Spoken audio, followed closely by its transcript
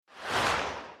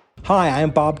Hi, I'm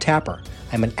Bob Tapper.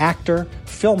 I'm an actor,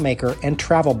 filmmaker, and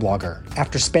travel blogger.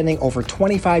 After spending over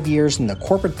 25 years in the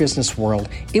corporate business world,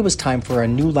 it was time for a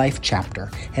new life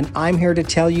chapter. And I'm here to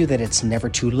tell you that it's never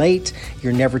too late,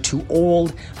 you're never too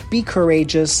old, be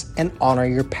courageous, and honor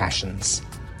your passions.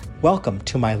 Welcome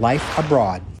to my life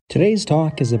abroad. Today's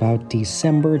talk is about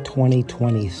December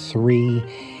 2023,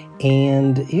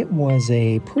 and it was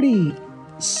a pretty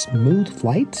smooth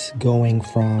flight going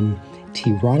from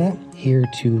Tirana here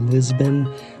to Lisbon.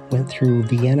 Went through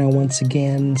Vienna once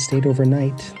again, stayed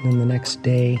overnight, and then the next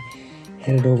day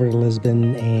headed over to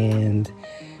Lisbon. And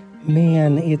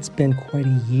man, it's been quite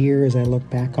a year as I look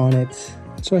back on it.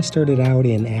 So I started out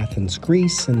in Athens,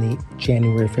 Greece in the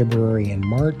January, February, and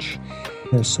March.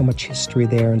 There's so much history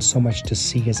there and so much to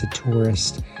see as a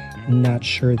tourist. Not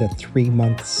sure that 3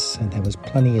 months, and there was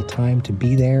plenty of time to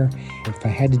be there. If I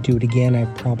had to do it again, I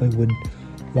probably would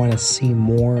want to see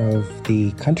more of the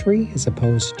country as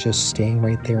opposed to just staying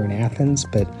right there in Athens.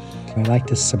 But I like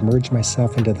to submerge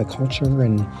myself into the culture,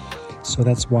 and so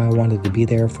that's why I wanted to be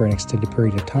there for an extended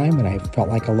period of time, and I felt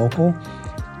like a local.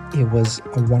 It was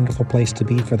a wonderful place to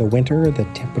be for the winter. The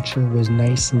temperature was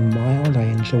nice and mild. I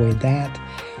enjoyed that.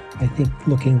 I think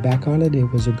looking back on it,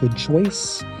 it was a good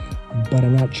choice, but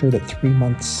I'm not sure that 3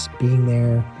 months being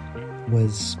there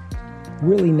was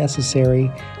really necessary.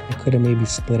 I could have maybe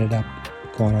split it up,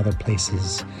 gone other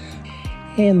places.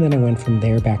 And then I went from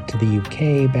there back to the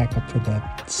UK, back up for the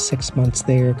 6 months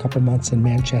there, a couple months in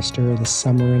Manchester, the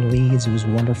summer in Leeds. It was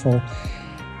wonderful.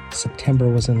 September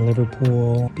was in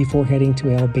Liverpool. Before heading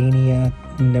to Albania,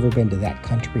 never been to that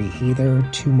country either.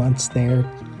 2 months there,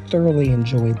 thoroughly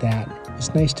enjoyed that. It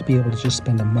was nice to be able to just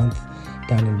spend a month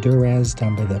down in Durrës,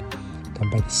 down by the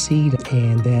sea,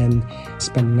 and then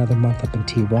spend another month up in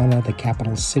Tirana, the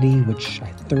capital city, which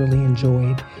I thoroughly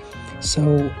enjoyed.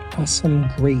 So awesome,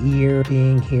 great year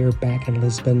being here back in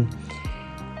Lisbon.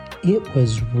 It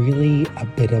was really a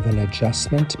bit of an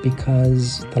adjustment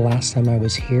because the last time I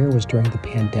was here was during the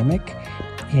pandemic,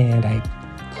 and I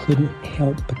couldn't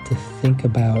help but to think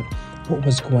about what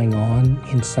was going on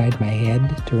inside my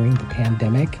head during the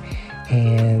pandemic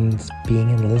and being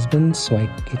in Lisbon. So it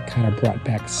kind of brought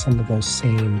back some of those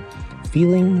same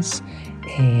feelings,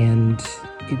 and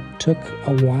it took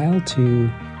a while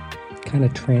to kind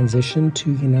of transition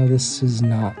to, this is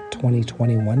not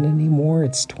 2021 anymore,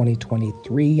 it's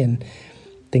 2023, and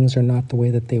things are not the way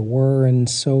that they were. And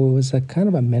so it was a kind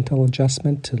of a mental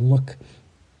adjustment to look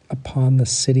upon the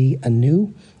city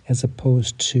anew, as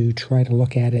opposed to try to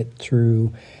look at it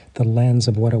through the lens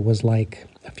of what it was like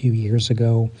a few years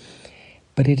ago.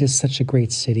 But it is such a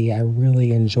great city. I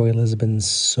really enjoy Lisbon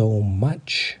so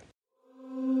much.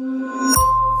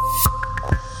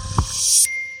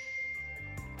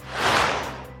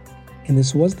 And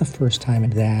this was the first time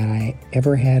that I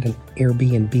ever had an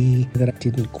Airbnb that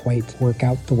didn't quite work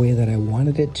out the way that I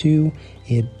wanted it to.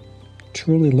 It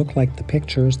truly looked like the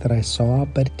pictures that I saw,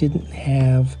 but it didn't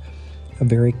have a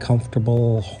very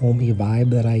comfortable, homey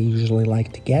vibe that I usually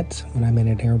like to get when I'm in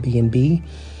an Airbnb.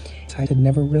 I had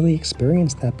never really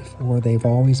experienced that before. They've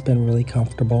always been really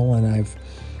comfortable, and I've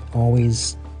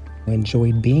always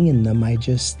enjoyed being in them.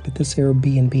 But this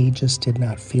Airbnb just did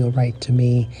not feel right to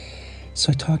me.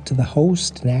 So I talked to the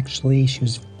host, and actually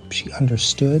she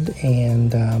understood,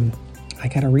 and I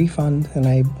got a refund, and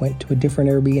I went to a different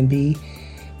Airbnb,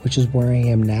 which is where I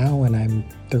am now, and I'm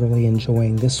thoroughly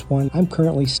enjoying this one. I'm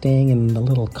currently staying in the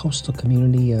little coastal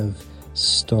community of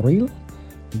Estoril.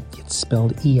 It's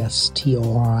spelled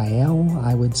Estoril.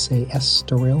 I would say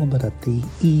Estoril, but the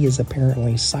E is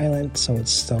apparently silent, so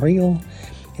it's Estoril.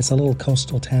 It's a little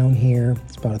coastal town here.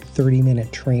 It's about a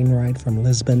 30-minute train ride from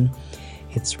Lisbon.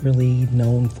 It's really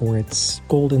known for its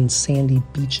golden sandy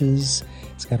beaches.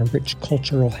 It's got a rich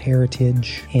cultural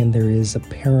heritage, and there is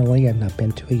apparently, I've not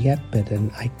been to it yet, but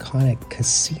an iconic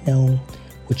casino,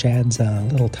 which adds a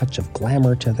little touch of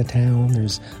glamour to the town.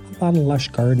 There's a lot of lush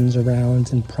gardens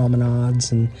around and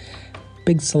promenades and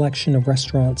big selection of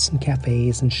restaurants and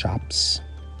cafes and shops.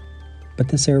 But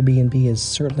this Airbnb is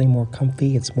certainly more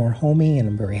comfy, it's more homey, and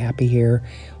I'm very happy here.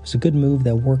 It was a good move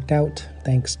that worked out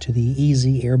thanks to the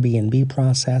easy Airbnb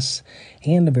process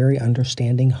and a very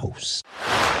understanding host.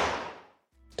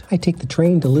 I take the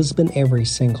train to Lisbon every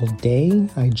single day.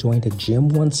 I joined a gym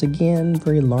once again,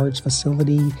 very large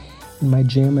facility. In my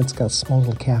gym, it's got a small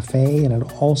little cafe, and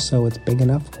it's big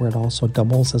enough where it also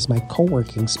doubles as my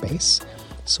co-working space.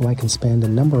 So I can spend a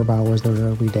number of hours there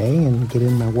every day and get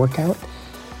in my workout.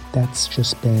 That's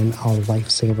just been a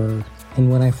lifesaver. And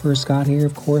when I first got here,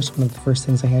 of course, one of the first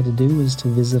things I had to do was to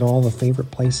visit all the favorite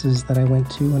places that I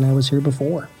went to when I was here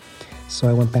before. So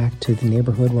I went back to the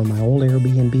neighborhood where my old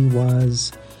Airbnb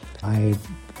was. I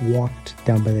walked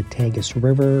down by the Tagus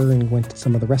River and went to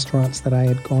some of the restaurants that I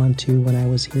had gone to when I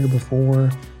was here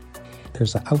before.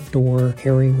 There's an outdoor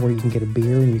area where you can get a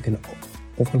beer and you can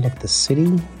overlook the city.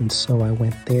 And so I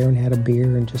went there and had a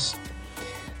beer and just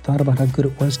thought about how good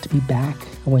it was to be back.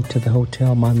 I went to the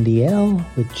Hotel Mondial,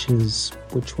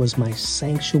 which was my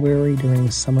sanctuary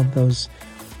during some of those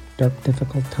dark,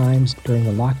 difficult times during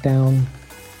the lockdown.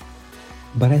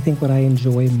 But I think what I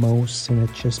enjoy most, and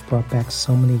it just brought back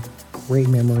so many great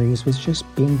memories, was just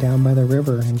being down by the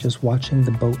river and just watching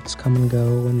the boats come and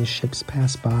go and the ships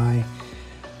pass by.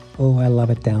 Oh, I love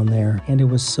it down there. And it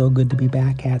was so good to be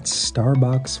back at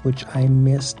Starbucks, which I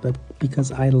missed, but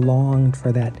because I longed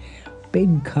for that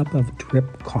big cup of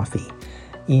drip coffee.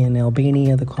 In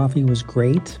Albania, the coffee was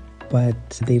great, but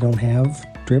they don't have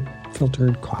drip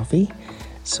filtered coffee.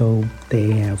 So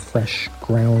they have fresh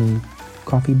ground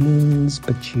coffee beans,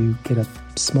 but you get a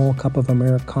small cup of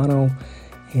Americano.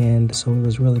 And so it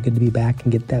was really good to be back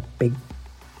and get that big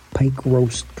pike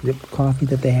roast drip coffee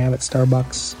that they have at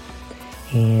Starbucks.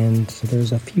 And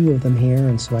there's a few of them here,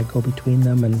 and so I go between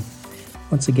them. And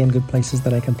once again, good places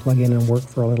that I can plug in and work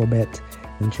for a little bit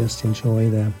and just enjoy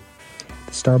the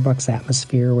Starbucks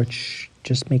atmosphere, which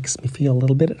just makes me feel a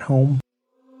little bit at home.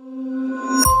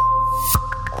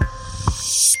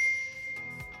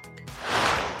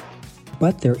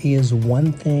 But there is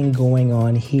one thing going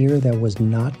on here that was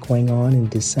not going on in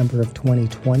December of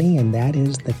 2020, and that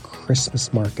is the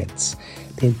Christmas markets.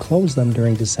 They had closed them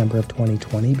during December of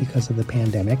 2020 because of the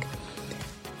pandemic,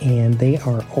 and they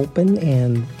are open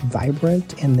and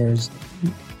vibrant, and there's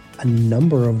a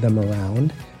number of them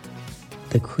around.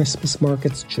 The Christmas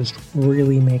markets just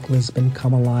really make Lisbon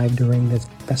come alive during the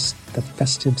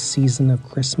festive season of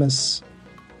Christmas.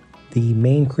 The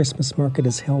main Christmas market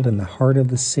is held in the heart of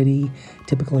the city,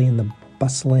 typically in the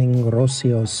bustling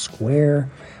Rocio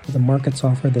Square. The markets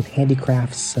offer the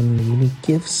handicrafts and the unique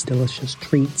gifts, delicious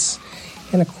treats,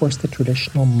 and of course the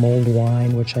traditional mulled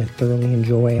wine, which I thoroughly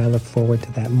enjoy. I look forward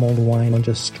to that mulled wine and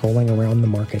just strolling around the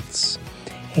markets.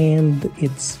 And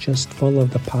it's just full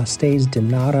of the pastéis de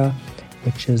nata,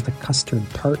 which is the custard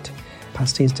tart.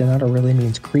 Pastéis de nata really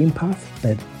means cream puff,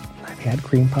 but I've had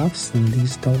cream puffs, and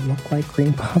these don't look like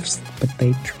cream puffs, but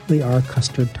they truly are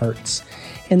custard tarts,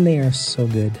 and they are so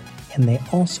good. And they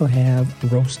also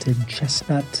have roasted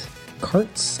chestnut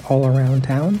carts all around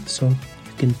town, so you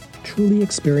can truly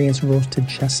experience roasted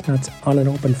chestnuts on an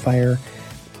open fire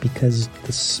because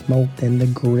the smoke and the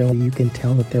grill, you can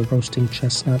tell that they're roasting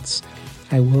chestnuts.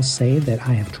 I will say that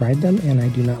I have tried them and I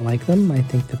do not like them. I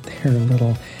think that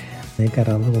they've got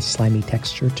a little slimy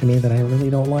texture to me that I really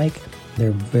don't like.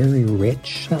 They're very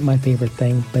rich. Not my favorite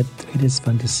thing, but it is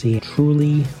fun to see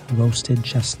truly roasted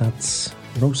chestnuts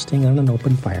roasting on an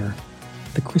open fire.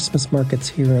 The Christmas markets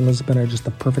here in Lisbon are just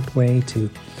the perfect way to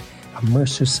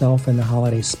immerse yourself in the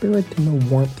holiday spirit and the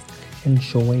warmth and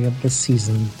joy of the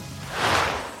season.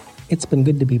 It's been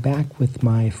good to be back with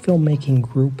my filmmaking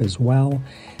group as well.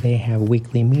 They have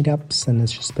weekly meetups, and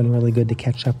it's just been really good to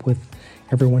catch up with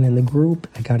everyone in the group.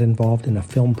 I got involved in a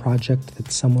film project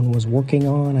that someone was working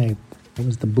on. I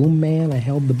was the boom man. I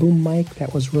held the boom mic.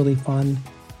 That was really fun.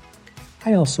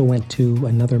 I also went to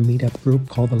another meetup group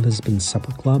called the Lisbon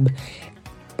Supper Club.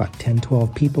 About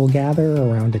 10-12 people gather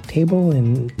around a table,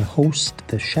 and the host,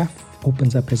 the chef,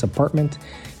 opens up his apartment.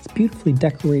 It's beautifully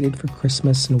decorated for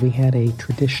Christmas, and we had a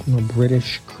traditional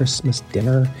British Christmas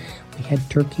dinner. We had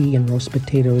turkey and roast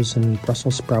potatoes and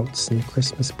Brussels sprouts and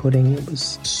Christmas pudding. It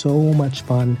was so much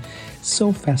fun,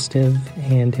 so festive,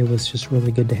 and it was just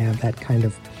really good to have that kind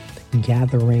of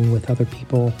gathering with other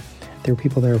people. There were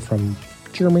people there from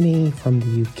Germany, from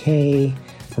the UK,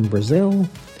 from Brazil,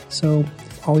 so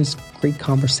always great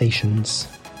conversations.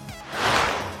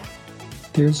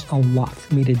 There's a lot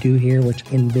for me to do here, which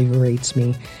invigorates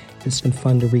me. It's been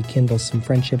fun to rekindle some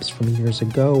friendships from years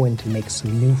ago and to make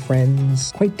some new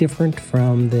friends. Quite different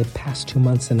from the past 2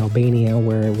 months in Albania,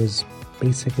 where it was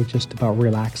basically just about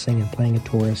relaxing and playing a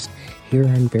tourist. Here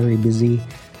I'm very busy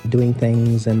doing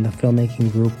things, and the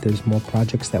filmmaking group, there's more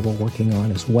projects that we're working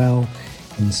on as well.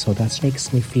 And so that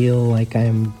makes me feel like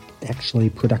I'm actually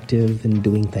productive in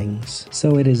doing things.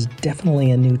 So it is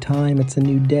definitely a new time. It's a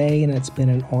new day, and it's been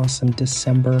an awesome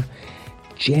December.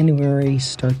 January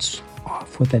starts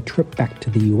off with a trip back to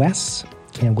the US.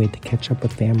 Can't wait to catch up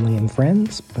with family and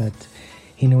friends. But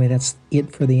anyway, that's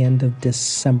it for the end of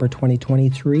December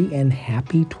 2023, and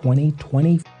happy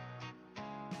 2020.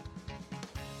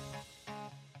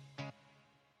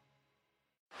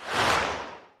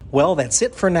 Well, that's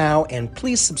it for now, and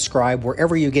please subscribe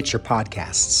wherever you get your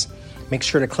podcasts. Make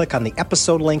sure to click on the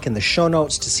episode link in the show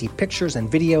notes to see pictures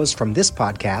and videos from this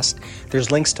podcast.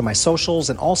 There's links to my socials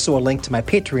and also a link to my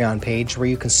Patreon page where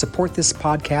you can support this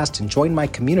podcast and join my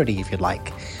community if you'd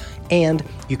like. And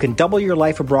you can double your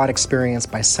life abroad experience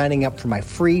by signing up for my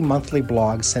free monthly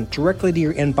blog sent directly to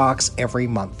your inbox every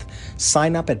month.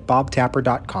 Sign up at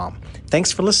bobtapper.com.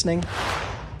 Thanks for listening.